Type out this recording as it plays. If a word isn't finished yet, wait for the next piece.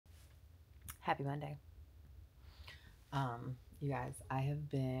Happy Monday. You guys, I have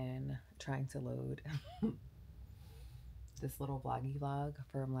been trying to load this little vloggy vlog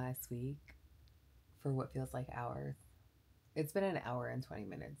from last week for what feels like hours. It's been an hour and 20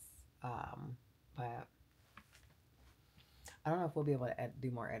 minutes. But I don't know if we'll be able to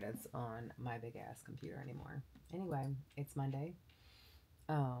do more edits on my big ass computer anymore. Anyway, it's Monday.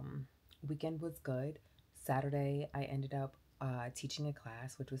 Weekend was good. Saturday, I ended up teaching a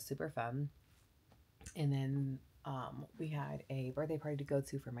class, which was super fun. And then we had a birthday party to go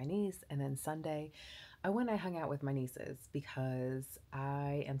to for my niece. And then Sunday, I went and I hung out with my nieces because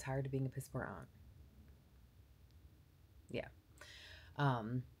I am tired of being a piss poor aunt. Yeah.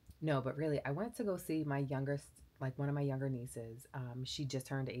 No, but really, I went to go see my youngest, like one of my younger nieces. She just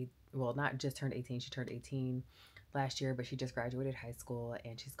turned well, not just turned 18, she turned 18 last year, but she just graduated high school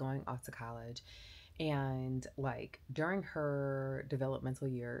and she's going off to college. And like during her developmental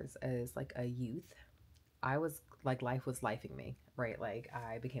years as like a youth, I was like, life was lifing me, right? Like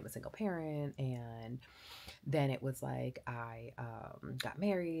I became a single parent, and then it was like I got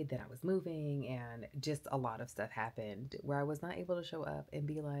married, then I was moving, and just a lot of stuff happened where I was not able to show up and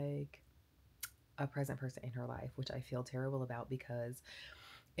be like a present person in her life, which I feel terrible about because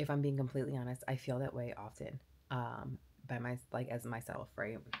if I'm being completely honest, I feel that way often by my like as myself,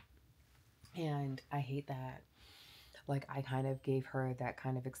 right? And I hate that. Like I kind of gave her that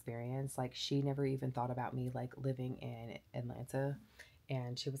kind of experience. Like she never even thought about me like living in Atlanta,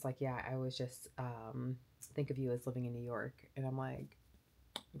 and she was like, yeah, I was just think of you as living in New York. And I'm like,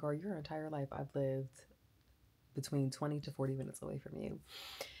 girl, your entire life I've lived between 20 to 40 minutes away from you,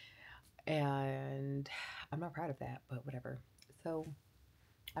 and I'm not proud of that, but whatever. So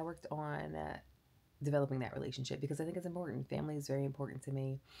I worked on developing that relationship because I think it's important. Family is very important to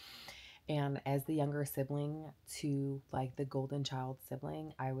me. And as the younger sibling to like the golden child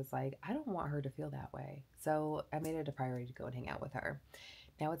sibling, I was like, I don't want her to feel that way. So I made it a priority to go and hang out with her.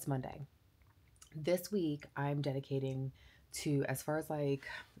 Now it's Monday. This week I'm dedicating to, as far as like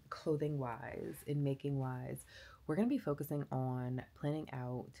clothing wise and making wise, we're going to be focusing on planning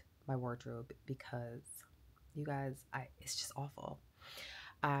out my wardrobe because you guys, it's just awful.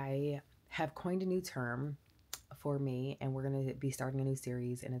 I have coined a new term for me, and we're going to be starting a new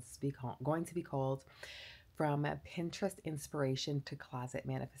series, and it's going to be called From Pinterest Inspiration to Closet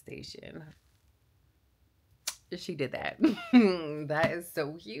Manifestation. She did that. That is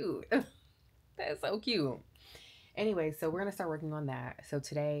so cute. That is so cute. Anyway, so we're going to start working on that. So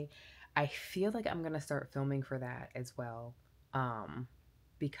today, I feel like I'm going to start filming for that as well.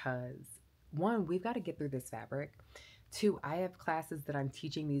 Because one, we've got to get through this fabric. Two, I have classes that I'm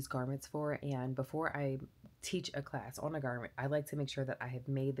teaching these garments for, and before I teach a class on a garment, I like to make sure that I have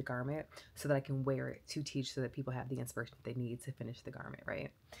made the garment so that I can wear it to teach, so that people have the inspiration that they need to finish the garment,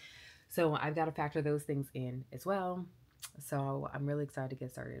 right? So I've got to factor those things in as well. So I'm really excited to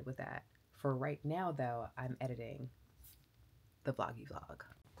get started with that. For right now, though, I'm editing the vloggy vlog.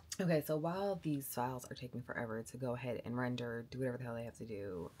 Okay, so while these files are taking forever to go ahead and render, do whatever the hell they have to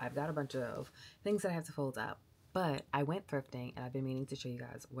do, I've got a bunch of things that I have to fold up. But I went thrifting, and I've been meaning to show you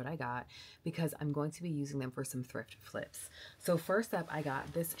guys what I got because I'm going to be using them for some thrift flips. So first up, I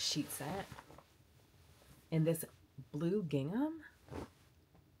got this sheet set in this blue gingham.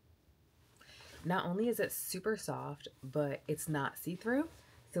 Not only is it super soft, but it's not see-through.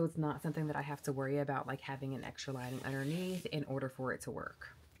 So it's not something that I have to worry about like having an extra lining underneath in order for it to work.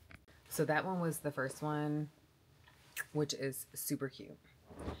 So that one was the first one, which is super cute.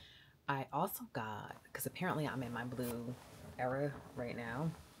 I also got, because apparently I'm in my blue era right now,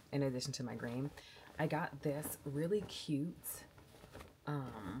 in addition to my green, I got this really cute,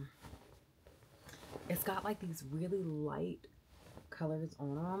 it's got like these really light colors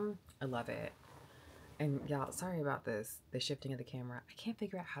on them. I love it. And y'all, sorry about this, the shifting of the camera. I can't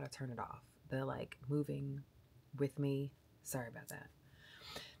figure out how to turn it off. The like moving with me. Sorry about that.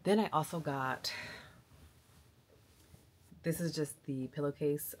 Then I also got, this is just the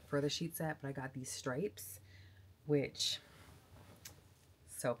pillowcase for the sheet set, but I got these stripes, which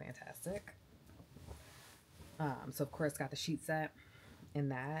so fantastic. So of course got the sheet set in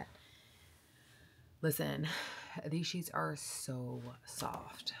that. Listen, these sheets are so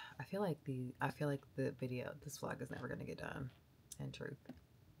soft. I feel like the video, this vlog is never gonna get done, in truth.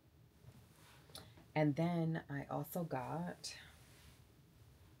 And then I also got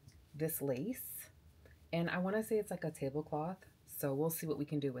this lace. And I want to say it's like a tablecloth, so we'll see what we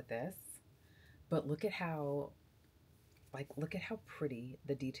can do with this. But look at how, look at how pretty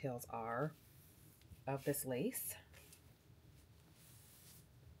the details are of this lace.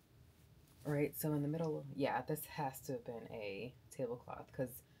 Right, so in the middle, yeah, this has to have been a tablecloth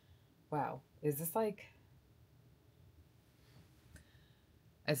because Wow. Is this like,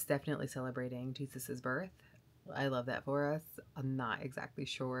 it's definitely celebrating Jesus's birth. I love that for us. I'm not exactly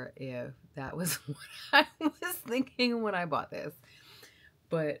sure if that was what I was thinking when I bought this,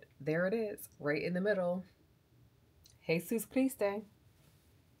 but there it is, right in the middle. Jesus Christ.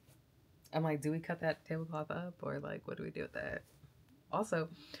 I'm like, do we cut that tablecloth up, or like, what do we do with that? Also,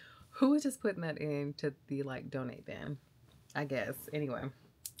 who was just putting that into the like donate bin? I guess. Anyway,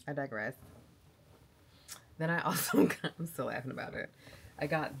 I digress. Then I also got, I'm still laughing about it. I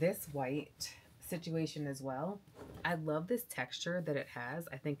got this white situation as well. I love this texture that it has.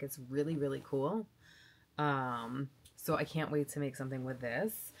 I think it's really, really cool. So I can't wait to make something with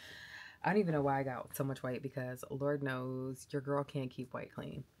this. I don't even know why I got so much white, because Lord knows your girl can't keep white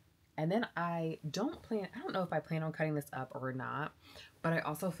clean. And then I don't know if I plan on cutting this up or not, but I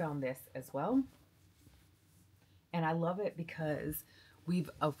also found this as well. And I love it because we've,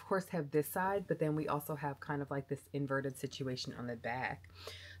 of course, have this side, but then we also have kind of like this inverted situation on the back.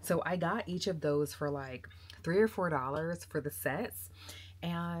 So I got each of those for like $3 or $4 for the sets,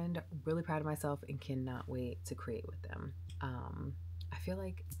 and really proud of myself and cannot wait to create with them. I feel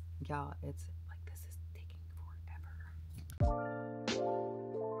like, y'all, it's like this is taking forever.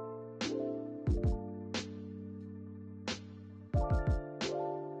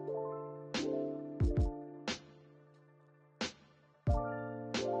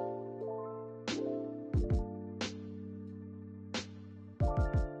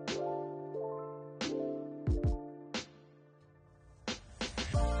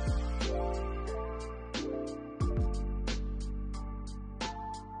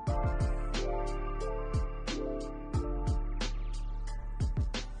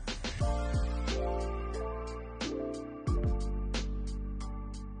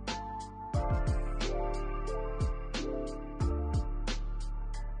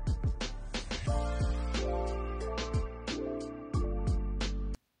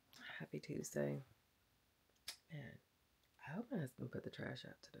 Happy Tuesday. Man, I hope my husband put the trash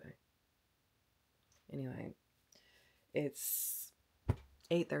out today. Anyway, it's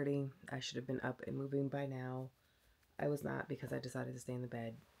 8:30. I should have been up and moving by now. I was not, because I decided to stay in the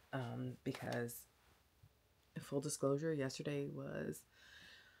bed. Because, full disclosure, yesterday was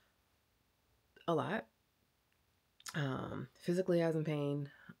a lot. Physically I was in pain,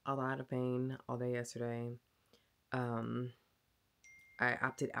 a lot of pain all day yesterday. I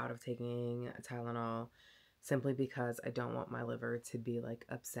opted out of taking Tylenol simply because I don't want my liver to be like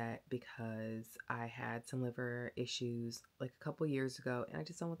upset, because I had some liver issues like a couple years ago and I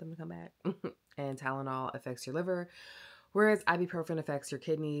just don't want them to come back. And Tylenol affects your liver, whereas ibuprofen affects your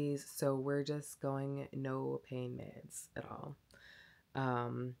kidneys. So we're just going no pain meds at all.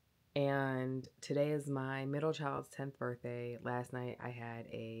 And today is my middle child's 10th birthday. Last night I had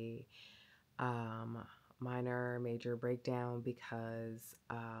a minor major breakdown because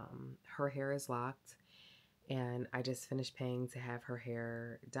her hair is locked, and I just finished paying to have her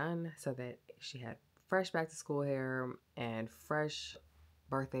hair done so that she had fresh back to school hair and fresh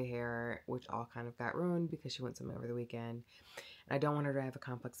birthday hair, which all kind of got ruined because she went swimming over the weekend. And I don't want her to have a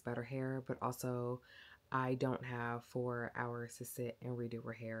complex about her hair, but also I don't have 4 hours to sit and redo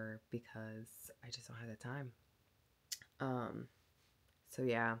her hair because I just don't have the time. So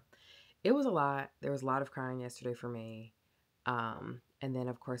yeah, it was a lot. There was a lot of crying yesterday for me. And then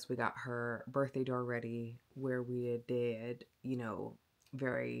of course we got her birthday door ready, where we did,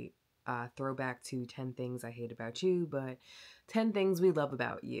 very throwback to 10 things I hate about you, but 10 things we love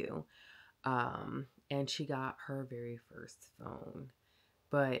about you. And she got her very first phone.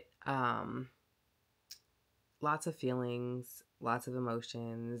 But lots of feelings, lots of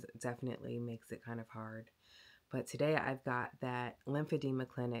emotions, definitely makes it kind of hard. But today I've got that lymphedema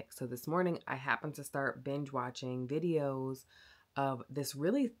clinic. So this morning I happened to start binge watching videos of this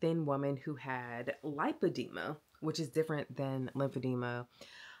really thin woman who had lipedema, which is different than lymphedema,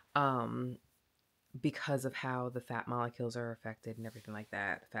 because of how the fat molecules are affected and everything like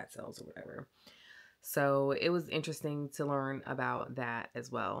that, fat cells or whatever. So it was interesting to learn about that as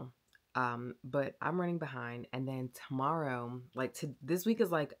well. But I'm running behind. And then tomorrow, this week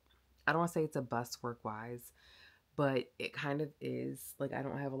is like, I don't want to say it's a bust work wise, but it kind of is. Like, I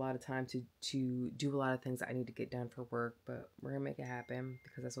don't have a lot of time to do a lot of things that I need to get done for work, but we're gonna make it happen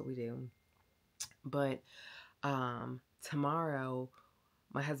because that's what we do. But tomorrow,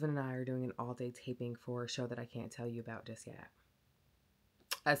 my husband and I are doing an all-day taping for a show that I can't tell you about just yet.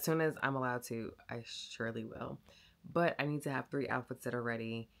 As soon as I'm allowed to, I surely will. But I need to have 3 outfits that are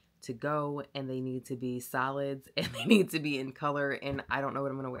ready to go, and they need to be solids, and they need to be in color, and I don't know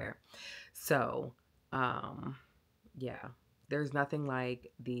what I'm gonna wear. So, yeah, there's nothing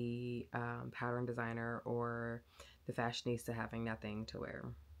like the pattern designer or the fashionista having nothing to wear.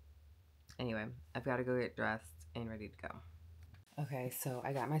 Anyway, I've got to go get dressed and ready to go. Okay, so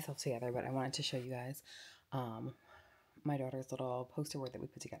I got myself together, but I wanted to show you guys my daughter's little poster board that we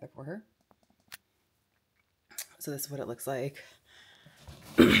put together for her. So this is what it looks like.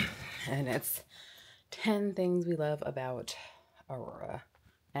 And it's 10 things we love about Aurora.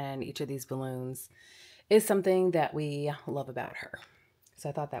 And each of these balloons is something that we love about her. So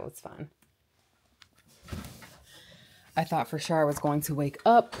I thought that was fun. I thought for sure I was going to wake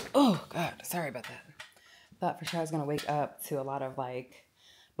up. Oh, God, sorry about that. Thought for sure I was going to wake up to a lot of like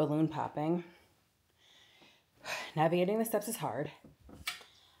balloon popping. Navigating the steps is hard.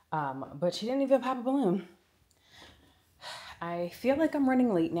 But she didn't even pop a balloon. I feel like I'm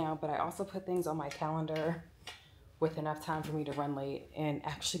running late now, but I also put things on my calendar with enough time for me to run late and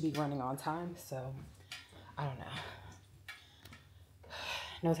actually be running on time. So I don't know.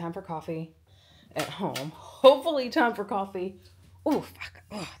 No time for coffee at home. Hopefully time for coffee. Oh, fuck.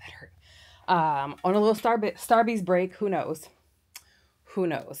 Oh, that hurt. On a little Starbucks break. Who knows? Who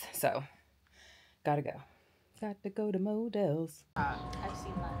knows? So gotta go. Got to go to Modell's. I've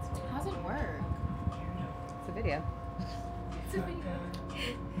seen that. How's it work? It's a video. It's a video.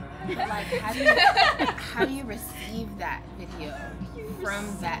 Like, how do you receive that video from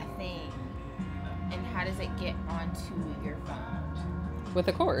that thing? And how does it get onto your phone? With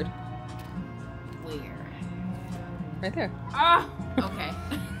a cord. Where? Right there. Oh, okay.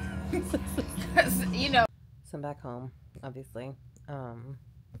 Because, you know. So I'm back home, obviously.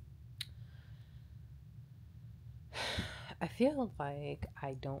 I feel like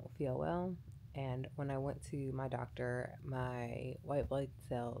I don't feel well. And when I went to my doctor, my white blood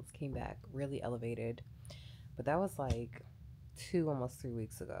cells came back really elevated. But that was like almost 3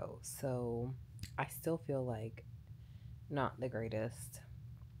 weeks ago. So I still feel like not the greatest.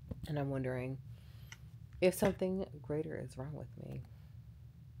 And I'm wondering if something greater is wrong with me.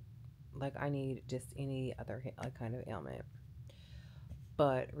 Like I need just any other like kind of ailment.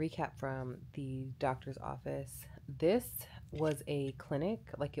 But recap from the doctor's office. This was a clinic,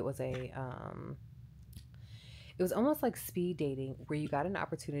 like it was almost like speed dating where you got an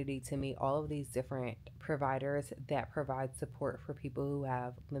opportunity to meet all of these different providers that provide support for people who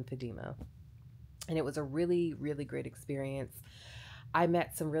have lymphedema. And it was a really, really great experience. I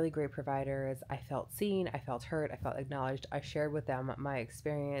met some really great providers. I felt seen, I felt heard, I felt acknowledged. I shared with them my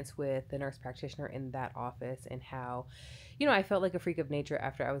experience with the nurse practitioner in that office and how, you know, I felt like a freak of nature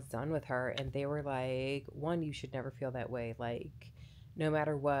after I was done with her. And they were like, one, you should never feel that way. Like, no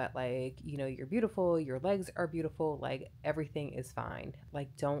matter what, like, you know, you're beautiful, your legs are beautiful, like everything is fine.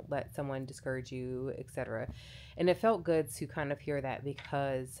 Like, don't let someone discourage you, etc. And it felt good to kind of hear that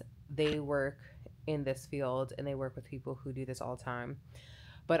because they work in this field and they work with people who do this all the time.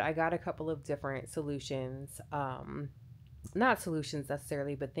 But I got a couple of different solutions, not solutions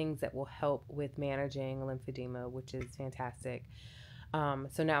necessarily, but things that will help with managing lymphedema, which is fantastic.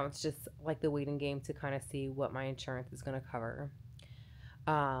 So now it's just like the waiting game to kind of see what my insurance is going to cover.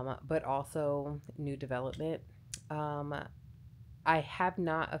 But also new development. I have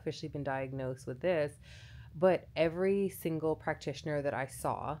not officially been diagnosed with this, but every single practitioner that I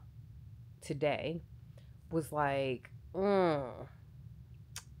saw today was like,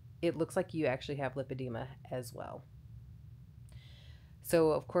 it looks like you actually have lipedema as well.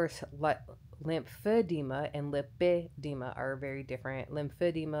 So of course, lymphedema and lipedema are very different.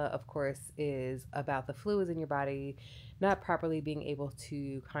 Lymphedema, of course, is about the fluids in your body not properly being able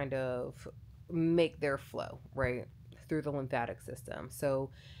to kind of make their flow, right, through the lymphatic system.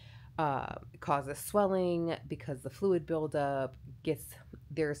 So it causes swelling because the fluid buildup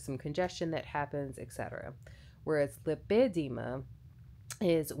there's some congestion that happens, etc. Whereas lipedema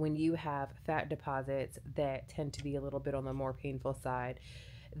is when you have fat deposits that tend to be a little bit on the more painful side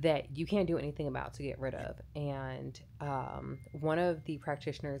that you can't do anything about to get rid of. And one of the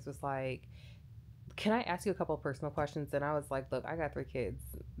practitioners was like, can I ask you a couple of personal questions? And I was like, look, I got 3 kids.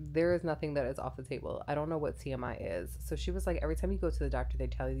 There is nothing that is off the table. I don't know what TMI is. So she was like, every time you go to the doctor, they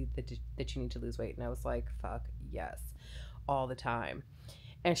tell you that you need to lose weight. And I was like, fuck yes, all the time.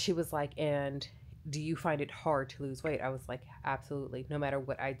 And she was like, and do you find it hard to lose weight? I was like, absolutely. No matter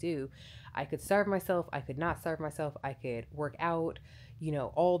what I do, I could starve myself. I could not starve myself. I could work out, you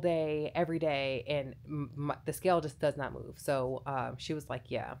know, all day, every day. And the scale just does not move. So she was like,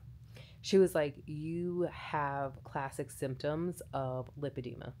 yeah. She was like, you have classic symptoms of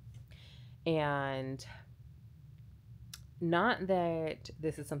lipedema. And not that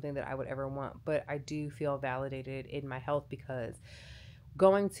this is something that I would ever want, but I do feel validated in my health because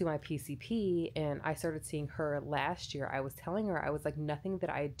going to my PCP, and I started seeing her last year. I was telling her, I was like, nothing that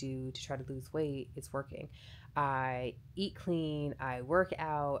I do to try to lose weight is working. I eat clean, I work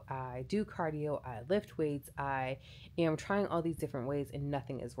out, I do cardio, I lift weights, I am trying all these different ways, and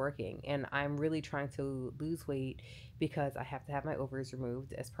nothing is working. And I'm really trying to lose weight because I have to have my ovaries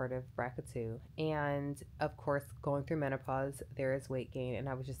removed as part of BRCA2. And of course, going through menopause, there is weight gain. And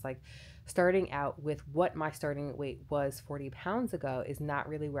I was just like, starting out with what my starting weight was 40 pounds ago is not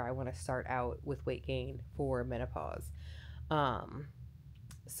really where I want to start out with weight gain for menopause. Um,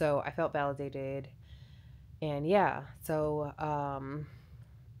 so I felt validated. And yeah, so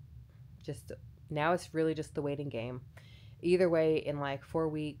just now it's really just the waiting game. Either way, in like 4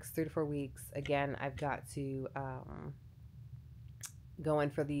 weeks, 3 to 4 weeks, again, I've got to go in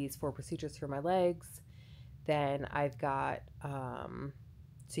for these 4 procedures for my legs. Then I've got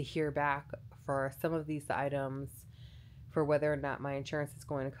to hear back for some of these items for whether or not my insurance is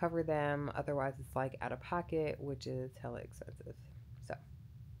going to cover them. Otherwise, it's like out of pocket, which is hella expensive. So,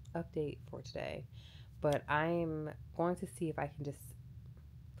 update for today. But I'm going to see if I can just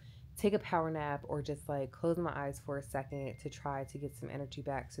take a power nap or just like close my eyes for a second to try to get some energy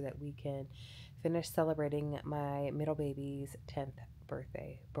back so that we can finish celebrating my middle baby's 10th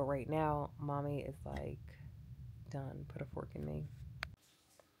birthday. But right now, mommy is like, done. Put a fork in me.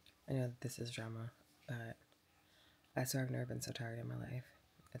 I know this is drama, but I swear I've never been so tired in my life.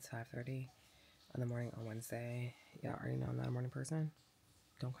 It's 5:30 in the morning on Wednesday. Y'all already know I'm not a morning person.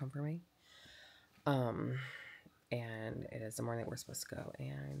 Don't come for me. And it is the morning that we're supposed to go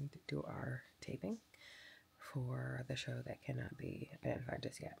and do our taping for the show that cannot be identified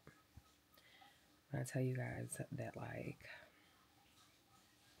just yet. When I tell you guys that, like,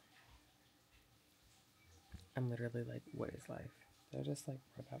 I'm literally like, what is life? Did I just like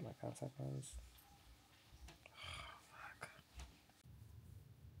rip out my concept lens? Oh, fuck.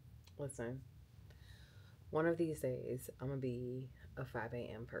 Listen, one of these days I'm gonna be a 5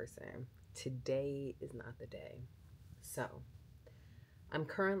 a.m. person. Today is not the day. So, I'm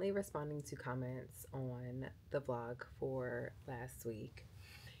currently responding to comments on the vlog for last week,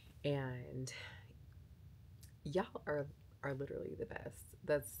 and y'all are literally the best.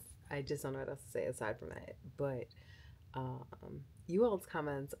 That's I just don't know what else to say aside from that. But you all's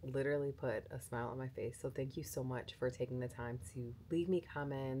comments literally put a smile on my face. So thank you so much for taking the time to leave me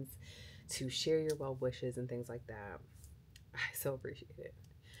comments, to share your well wishes and things like that. I so appreciate it.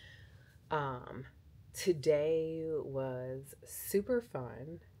 Today was super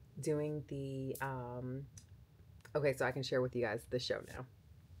fun doing the okay, so I can share with you guys the show now.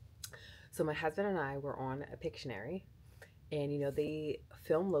 So my husband and I were on a Pictionary, and you know they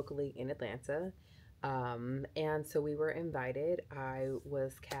film locally in Atlanta. And so we were invited. I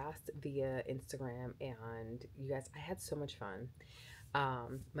was cast via Instagram, and you guys, I had so much fun.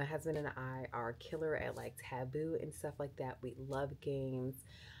 My husband and I are killer at like taboo and stuff like that. We love games.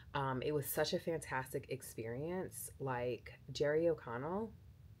 It was such a fantastic experience. Like Jerry O'Connell,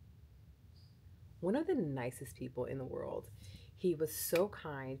 one of the nicest people in the world. He was so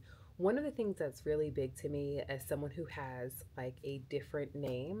kind. One of the things that's really big to me as someone who has like a different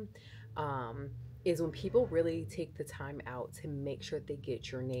name, is when people really take the time out to make sure they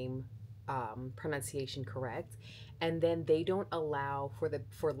get your name pronunciation correct, and then they don't allow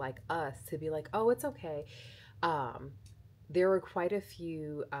for like us to be like, oh, it's okay. Um, there were quite a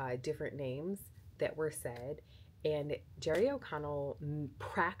few different names that were said, and Jerry O'Connell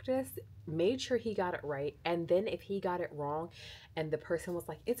practiced, made sure he got it right, and then if he got it wrong and the person was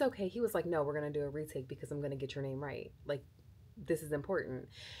like, it's okay, he was like, no, we're going to do a retake because I'm going to get your name right. Like, this is important.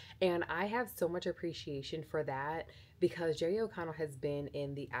 And I have so much appreciation for that because Jerry O'Connell has been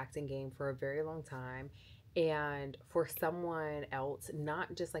in the acting game for a very long time. And for someone else,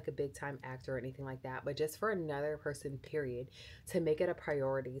 not just like a big time actor or anything like that, but just for another person, period, to make it a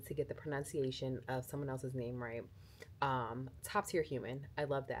priority to get the pronunciation of someone else's name right. Top tier human. I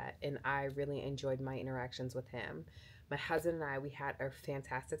love that. And I really enjoyed my interactions with him. My husband and I, we had a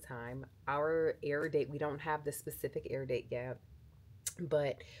fantastic time. Our air date, we don't have the specific air date yet,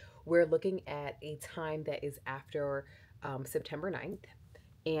 but we're looking at a time that is after September 9th.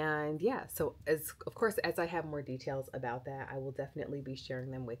 And yeah, so as of course, as I have more details about that, I will definitely be sharing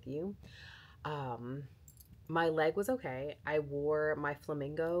them with you. Um, my leg was okay. I wore my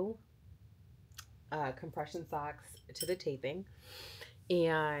flamingo compression socks to the taping,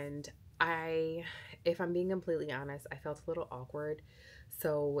 and if I'm being completely honest, I felt a little awkward.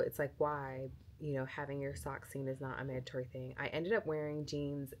 So it's like, why? You know, having your socks seen is not a mandatory thing. I ended up wearing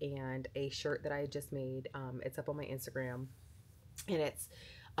jeans and a shirt that I just made. It's up on my Instagram, and it's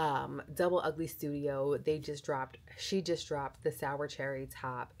Double Ugly Studio, she just dropped the sour cherry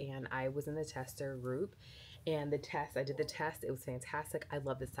top, and I was in the tester group, and I did the test. It was fantastic. I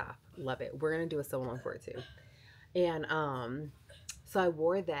love this top. Love it. We're gonna do a sew along for it too. And so I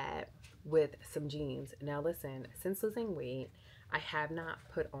wore that with some jeans. Now listen, since losing weight, I have not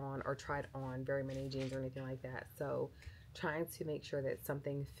put on or tried on very many jeans or anything like that. So trying to make sure that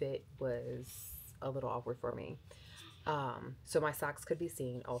something fit was a little awkward for me. So my socks could be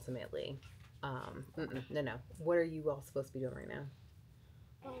seen ultimately. No. What are you all supposed to be doing right now?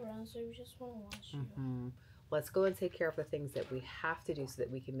 Around, so we just want to watch you. Let's go and take care of the things that we have to do so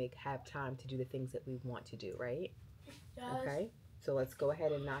that we can have time to do the things that we want to do, right? Yes. Okay. So let's go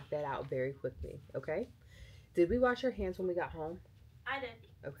ahead and knock that out very quickly. Okay. Did we wash our hands when we got home? I did.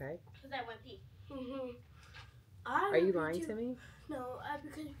 Okay. Because I went pee. Are you lying to me? No,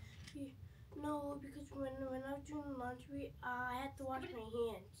 because when I was doing laundry, I had to wash my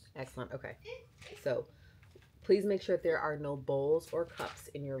hands. Excellent. Okay. So please make sure that there are no bowls or cups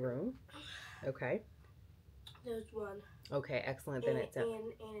in your room. Okay. There's one. Okay. Excellent. Then it's and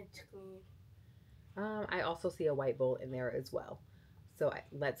it's clean. I also see a white bowl in there as well. So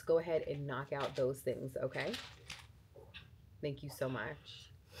let's go ahead and knock out those things. Okay. Thank you so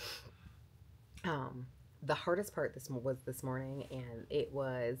much. The hardest part was this morning, and it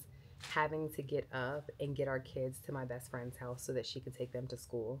was having to get up and get our kids to my best friend's house so that she could take them to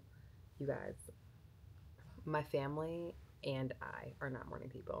school. You guys, my family and I are not morning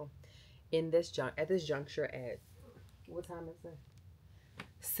people. At this juncture at what time is it?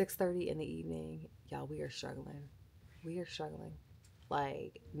 6:30 in the evening. Y'all, we are struggling. We are struggling.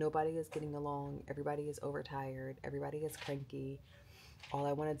 Like, nobody is getting along. Everybody is overtired. Everybody is cranky. All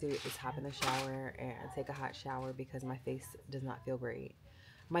I want to do is hop in the shower and take a hot shower because my face does not feel great.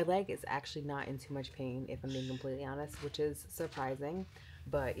 My leg is actually not in too much pain, if I'm being completely honest, which is surprising.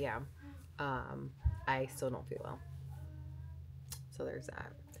 But yeah, I still don't feel well. So there's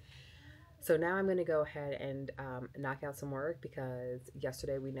that. So now I'm going to go ahead and knock out some work because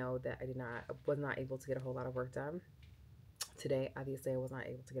yesterday we know that I was not able to get a whole lot of work done. Today, obviously, I was not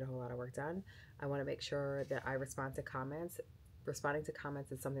able to get a whole lot of work done. I want to make sure that I respond to comments. Responding to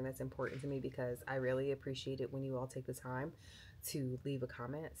comments is something that's important to me because I really appreciate it when you all take the time to leave a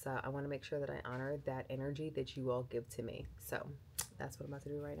comment. So I want to make sure that I honor that energy that you all give to me. So that's what I'm about to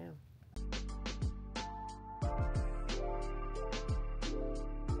do right now.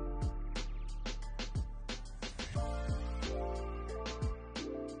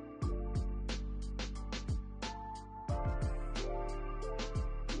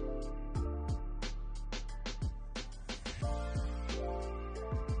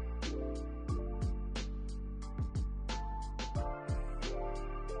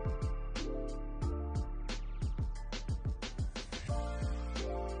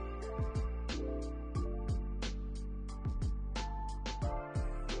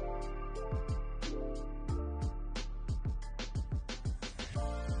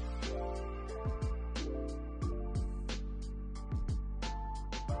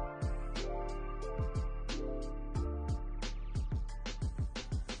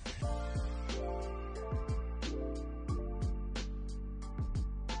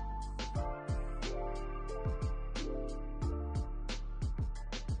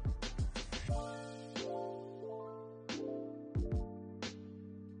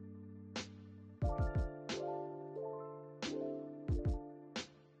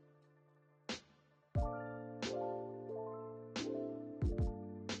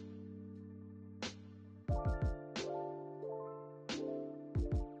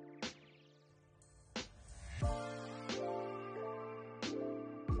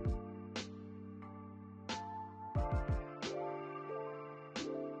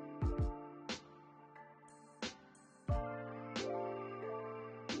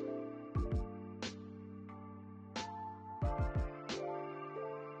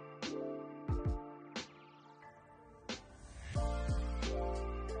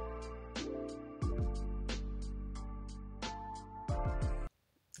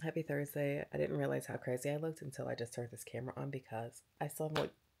 Happy Thursday. I didn't realize how crazy I looked until I just turned this camera on because I still haven't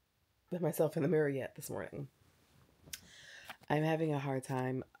looked at myself in the mirror yet this morning. I'm having a hard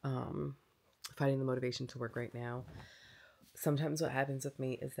time finding the motivation to work right now. Sometimes what happens with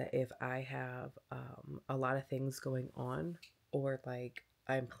me is that if I have a lot of things going on, or like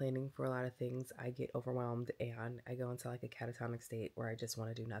I'm planning for a lot of things, I get overwhelmed and I go into like a catatonic state where I just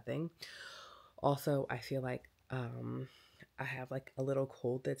want to do nothing. Also, I feel like I have like a little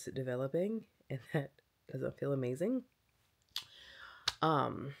cold that's developing and that doesn't feel amazing.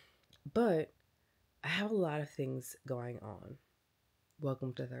 But I have a lot of things going on.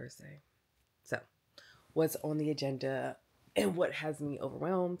 welcome to Thursday. So, what's on the agenda and what has me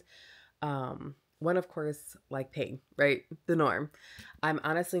overwhelmed? One, of course, like pain, right? The norm. I'm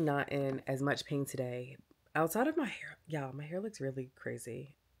honestly not in as much pain today. Outside of my hair, y'all, my hair looks really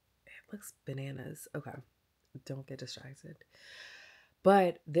crazy. It looks bananas. Okay, don't get distracted.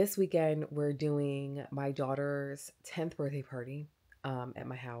 But this weekend, we're doing my daughter's 10th birthday party at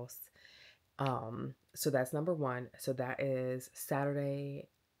my house. So that's number one. So that is Saturday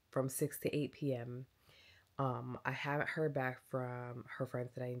from 6 to 8 p.m. I haven't heard back from her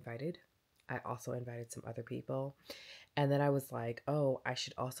friends that I invited. I also invited some other people. And then I was like, oh, I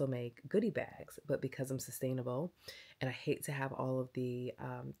should also make goodie bags. But because I'm sustainable and I hate to have all of the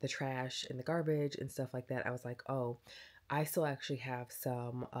trash and the garbage and stuff like that, I was like, oh, I still actually have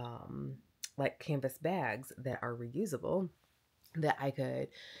some like canvas bags that are reusable that I could,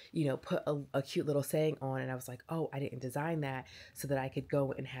 put a cute little saying on. And I was like, oh, I didn't design that so that I could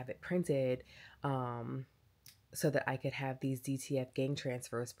go and have it printed. So that I could have these DTF gang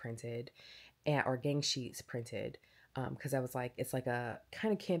transfers printed or gang sheets printed. Because I was like, it's like a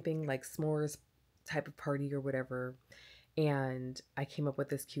kind of camping, like s'mores type of party or whatever. And I came up with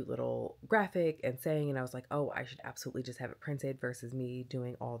this cute little graphic and saying, and I was like, oh, I should absolutely just have it printed versus me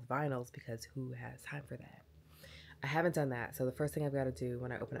doing all the vinyls because who has time for that? I haven't done that. So the first thing I've got to do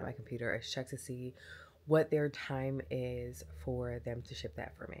when I open up my computer is check to see what their time is for them to ship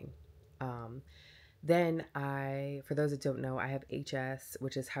that for me. Then for those that don't know, I have HS,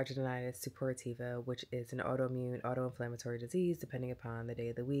 which is hidradenitis suppurativa, which is an autoimmune, autoinflammatory disease, depending upon the day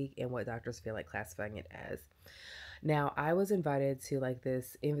of the week and what doctors feel like classifying it as. Now, I was invited to like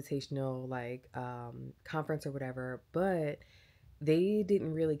this invitational conference or whatever, but they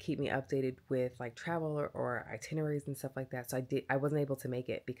didn't really keep me updated with like travel or itineraries and stuff like that. So I wasn't able to make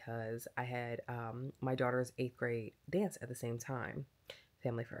it because I had my daughter's 8th grade dance at the same time.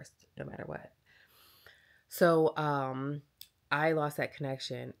 Family first, no matter what. So I lost that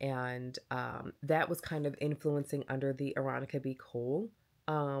connection, and that was kind of influencing under the Aaronica B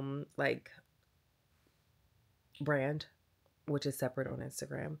like brand, which is separate on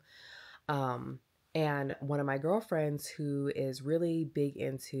Instagram. And one of my girlfriends who is really big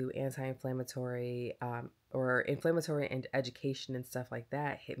into anti-inflammatory or inflammatory and education and stuff like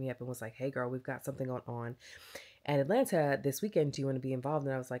that hit me up and was like, hey girl, we've got something going on in Atlanta this weekend. Do you want to be involved?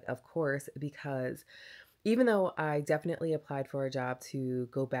 And I was like, of course, because even though I definitely applied for a job to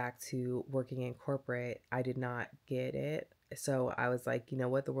go back to working in corporate, I did not get it. So I was like, you know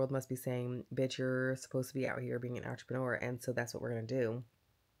what? The world must be saying, bitch, you're supposed to be out here being an entrepreneur. And so that's what we're going to do.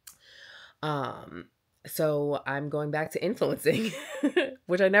 So I'm going back to influencing,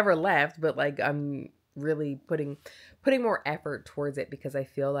 which I never left, but like I'm really putting more effort towards it because I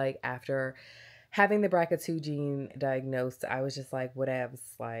feel like after having the BRCA2 gene diagnosed, I was just like, whatevs,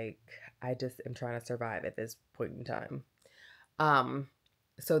 like I just am trying to survive at this point in time.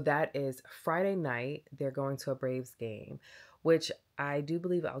 So that is Friday night. They're going to a Braves game, which I do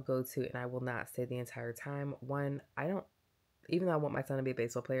believe I'll go to, and I will not stay the entire time. One, I don't, even though I want my son to be a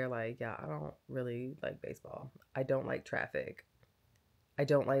baseball player, like, yeah, I don't really like baseball. I don't like traffic. I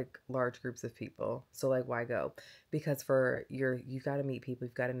don't like large groups of people. So like, why go? Because you've got to meet people,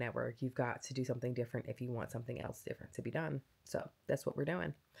 you've got to network, you've got to do something different if you want something else different to be done. So that's what we're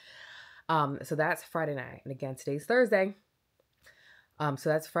doing. So that's Friday night. And again, today's Thursday. So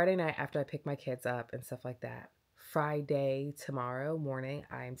that's Friday night after I pick my kids up and stuff like that. Friday, tomorrow morning,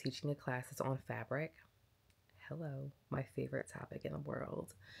 I am teaching a class that's on fabric. Hello, my favorite topic in the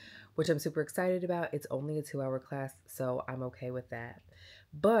world, which I'm super excited about. It's only a 2-hour class, so I'm okay with that.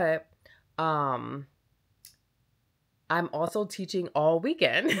 But I'm also teaching all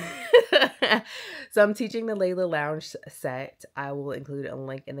weekend. So I'm teaching the Layla Lounge set. I will include a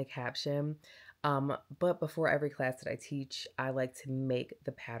link in the caption. But before every class that I teach, I like to make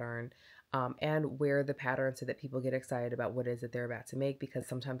the pattern and wear the pattern so that people get excited about what it is that they're about to make. Because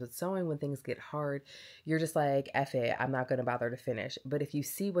sometimes with sewing, when things get hard, you're just like, F it, I'm not going to bother to finish. But if you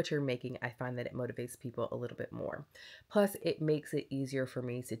see what you're making, I find that it motivates people a little bit more. Plus, it makes it easier for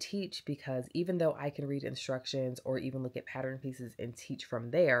me to teach because even though I can read instructions or even look at pattern pieces and teach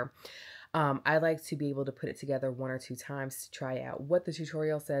from there, I like to be able to put it together 1 or 2 times to try out what the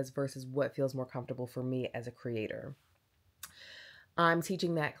tutorial says versus what feels more comfortable for me as a creator. I'm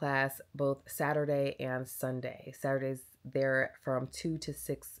teaching that class both Saturday and Sunday. Saturdays, they're from 2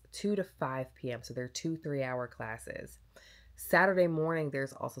 to 5 p.m. So they're 2 3-hour classes. Saturday morning,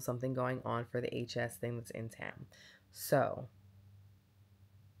 there's also something going on for the HS thing that's in town. So,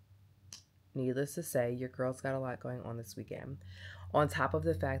 needless to say, your girl's got a lot going on this weekend. On top of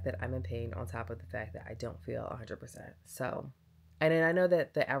the fact that I'm in pain, on top of the fact that I don't feel 100%. So, And then I know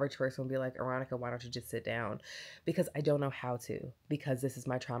that the average person will be like, Aaronica, why don't you just sit down? Because I don't know how to, because this is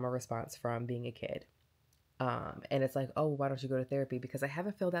my trauma response from being a kid. And it's like, oh, why don't you go to therapy? Because I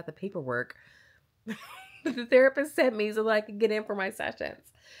haven't filled out the paperwork the therapist sent me so that I could get in for my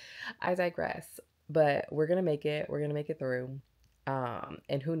sessions. I digress. But we're going to make it. We're going to make it through.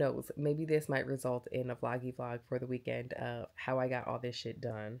 And who knows, maybe this might result in a vloggy vlog for the weekend of how I got all this shit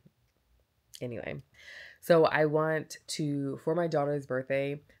done. Anyway, so I want to, for my daughter's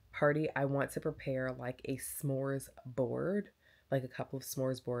birthday party, I want to prepare like a s'mores board, like a couple of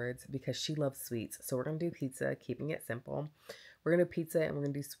s'mores boards, because she loves sweets. So we're going to do pizza, keeping it simple. We're going to do pizza and we're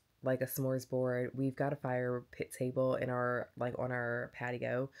going to do like a s'mores board. We've got a fire pit table in our, like on our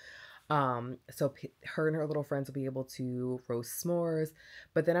patio. So her and her little friends will be able to roast s'mores.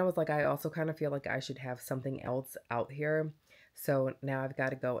 But then I was like, I also kind of feel like I should have something else out here. So now I've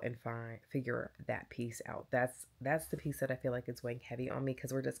got to go and figure that piece out. That's the piece that I feel like is weighing heavy on me,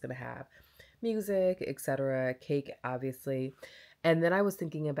 because we're just gonna have music, etc., cake, obviously. And then I was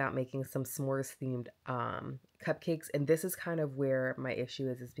thinking about making some s'mores themed cupcakes, and this is kind of where my issue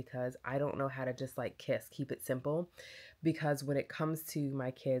is because I don't know how to just like keep it simple. Because when it comes to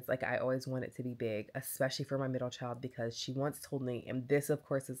my kids, like I always want it to be big, especially for my middle child, because she once told me, and this of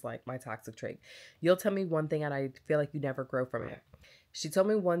course is like my toxic trait, you'll tell me one thing and I feel like you never grow from it. She told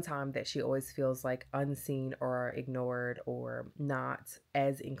me one time that she always feels like unseen or ignored or not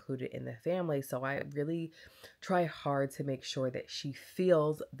as included in the family. So I really try hard to make sure that she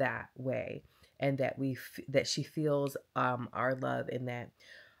feels that way, and that that she feels our love, and that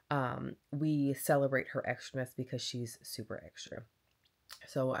we celebrate her extraness because she's super extra.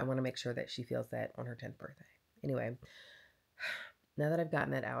 So I want to make sure that she feels that on her 10th birthday. Anyway, now that I've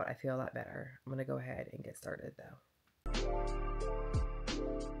gotten that out, I feel a lot better. I'm going to go ahead and get started though.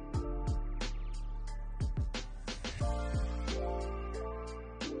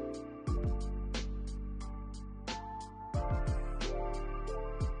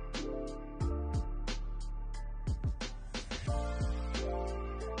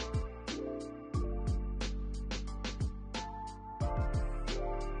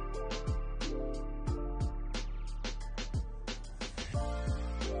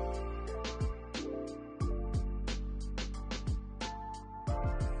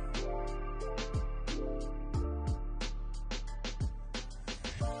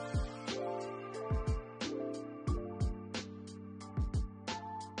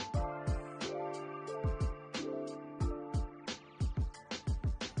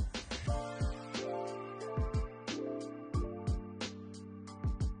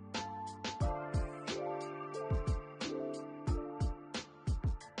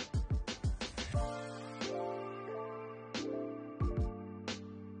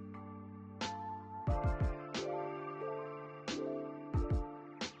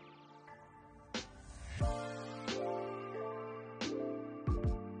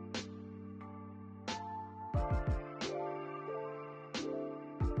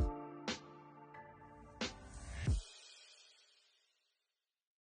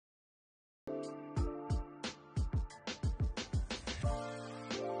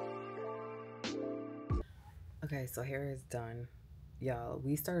 Okay, so hair is done. Y'all,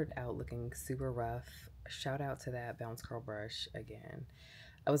 we started out looking super rough. Shout out to that bounce curl brush again.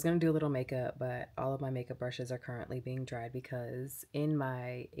 I was going to do a little makeup, but all of my makeup brushes are currently being dried because in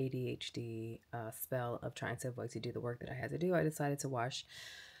my ADHD spell of trying to avoid to do the work that I had to do, I decided to wash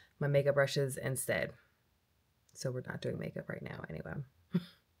my makeup brushes instead. So we're not doing makeup right now anyway.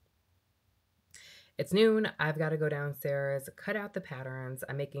 It's noon. I've got to go downstairs, cut out the patterns.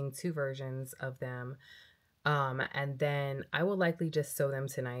 I'm making 2 versions of them. And then I will likely just sew them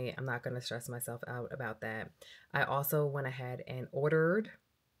tonight. I'm not going to stress myself out about that. I also went ahead and ordered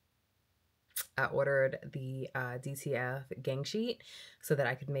the DTF gang sheet so that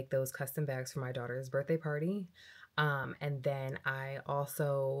I could make those custom bags for my daughter's birthday party. And then I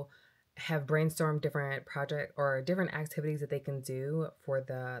also have brainstormed different project or different activities that they can do for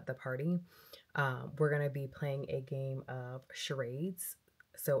the party. We're going to be playing a game of charades.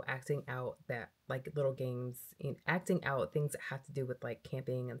 So acting out that like little games, acting out things that have to do with like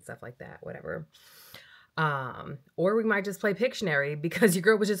camping and stuff like that, whatever. Or we might just play Pictionary because your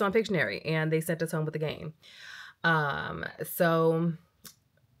girl was just on Pictionary and they sent us home with the game. So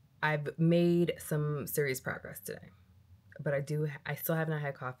I've made some serious progress today, but I still have not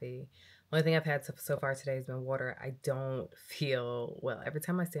had coffee. The only thing I've had so far today has been water. I don't feel well. Every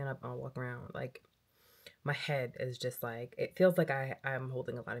time I stand up and walk around, like my head is just like, it feels like I'm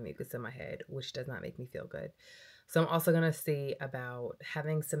holding a lot of mucus in my head, which does not make me feel good. So I'm also going to see about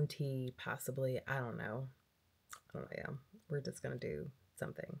having some tea, possibly. I don't know. Yeah. we're just gonna do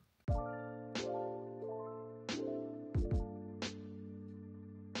something.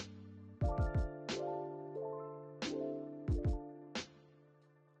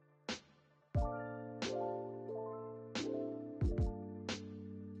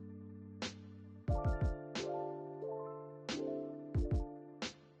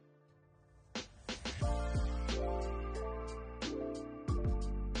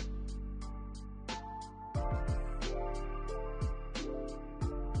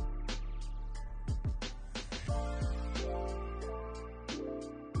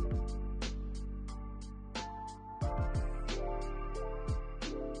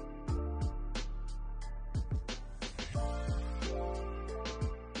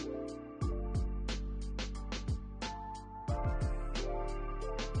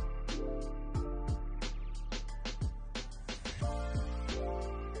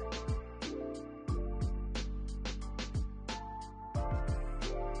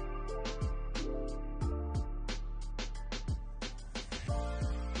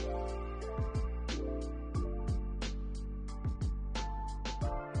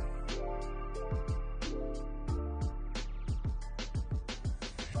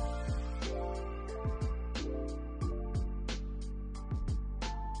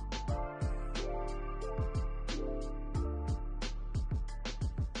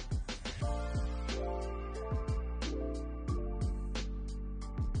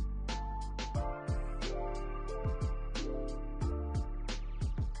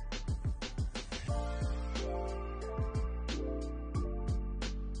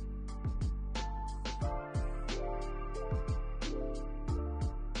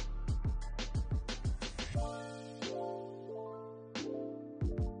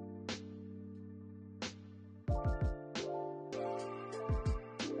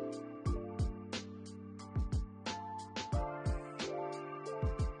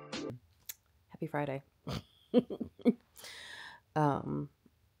 Happy Friday. It's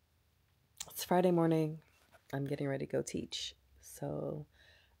Friday morning. I'm getting ready to go teach. So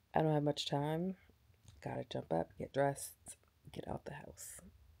I don't have much time. Gotta jump up, get dressed, get out the house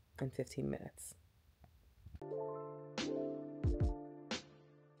in 15 minutes.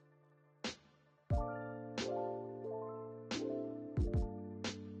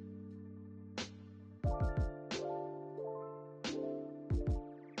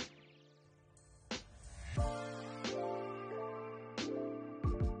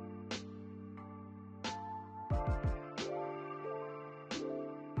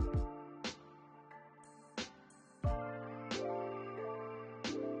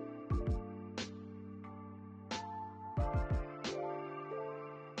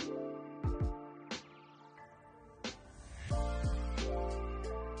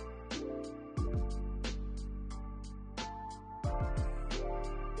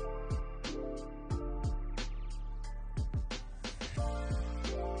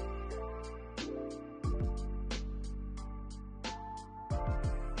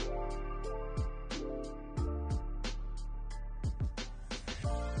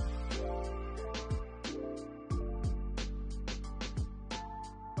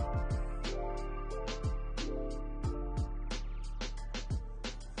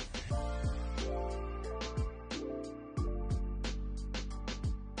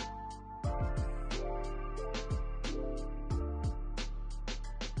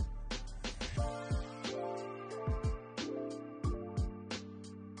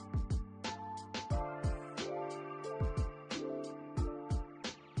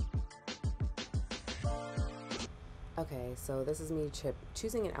 Okay, so this is me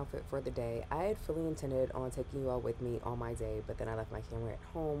choosing an outfit for the day. I had fully intended on taking you all with me on my day, but then I left my camera at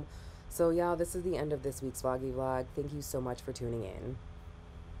home. So y'all, this is the end of this week's vloggy vlog. Thank you so much for tuning in.